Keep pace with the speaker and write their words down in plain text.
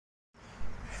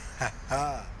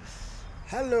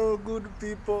Hello, good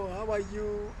people. How are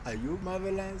you? Are you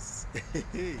marvelous?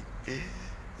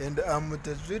 And I'm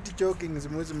Taswiti joking,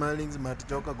 smooth smiling, smart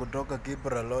joker kutoka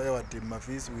Kibra lawyer wa Team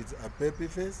Mafis with a peppy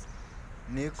face.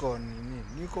 Niko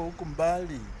huku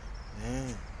mbali.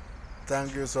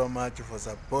 Thank you so much for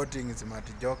supporting Smart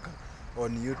Joker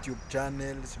on YouTube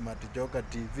channel Smart Joker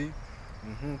TV.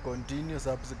 Continue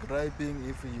subscribing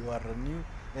if you are new,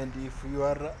 and if you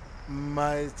are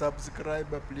my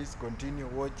subscriber, please continue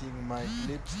watching my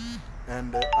clips.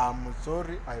 And I'm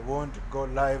sorry I won't go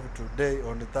live today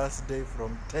on Thursday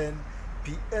from 10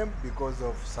 p.m. because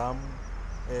of some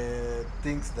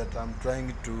things that I'm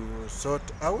trying to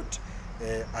sort out.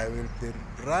 I will be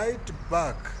right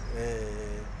back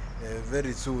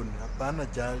very soon. Hapana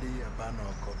jali, hapana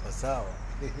okopa, sawa.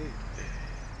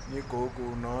 Niko huku,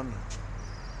 unaona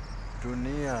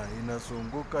dunia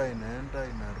inasunguka, inaenda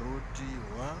inarudi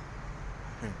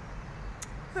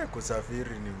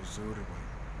kusafiri ni uzuri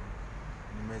bwana.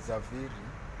 Nimesafiri,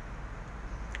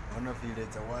 ona vile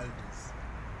the world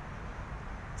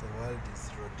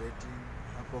is rotating.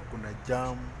 Hapo kuna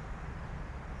jam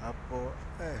hapo,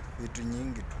 vitu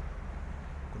nyingi tu,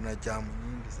 kuna jam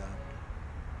nyingi sana.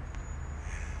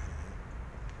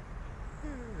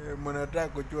 Mnataka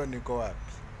kujua niko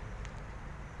wapi?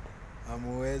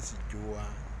 Hamuwezi jua.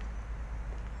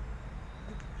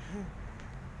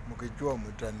 Mkijua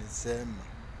mtanisema.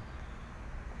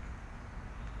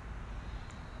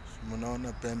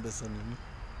 Mnaona pembe za nini?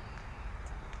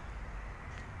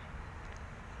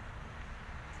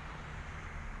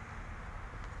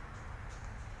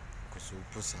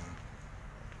 Kusupu sana.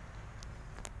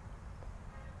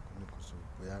 Kuna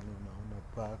kusupu, yani unaona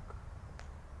park.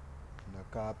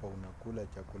 Unakaa hapa unakula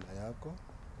chakula yako,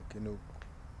 lakini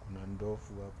kuna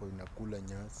ndovu hapo inakula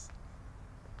nyasi.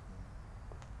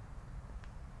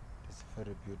 It's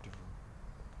very beautiful.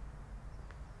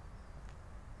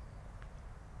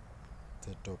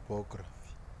 The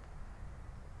topography.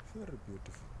 Very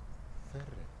beautiful.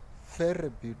 Very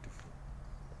beautiful.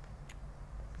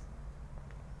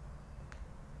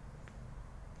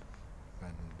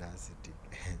 Fantastic.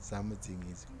 Something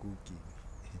is cooking.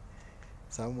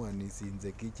 Someone is in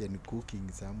the kitchen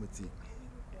cooking something.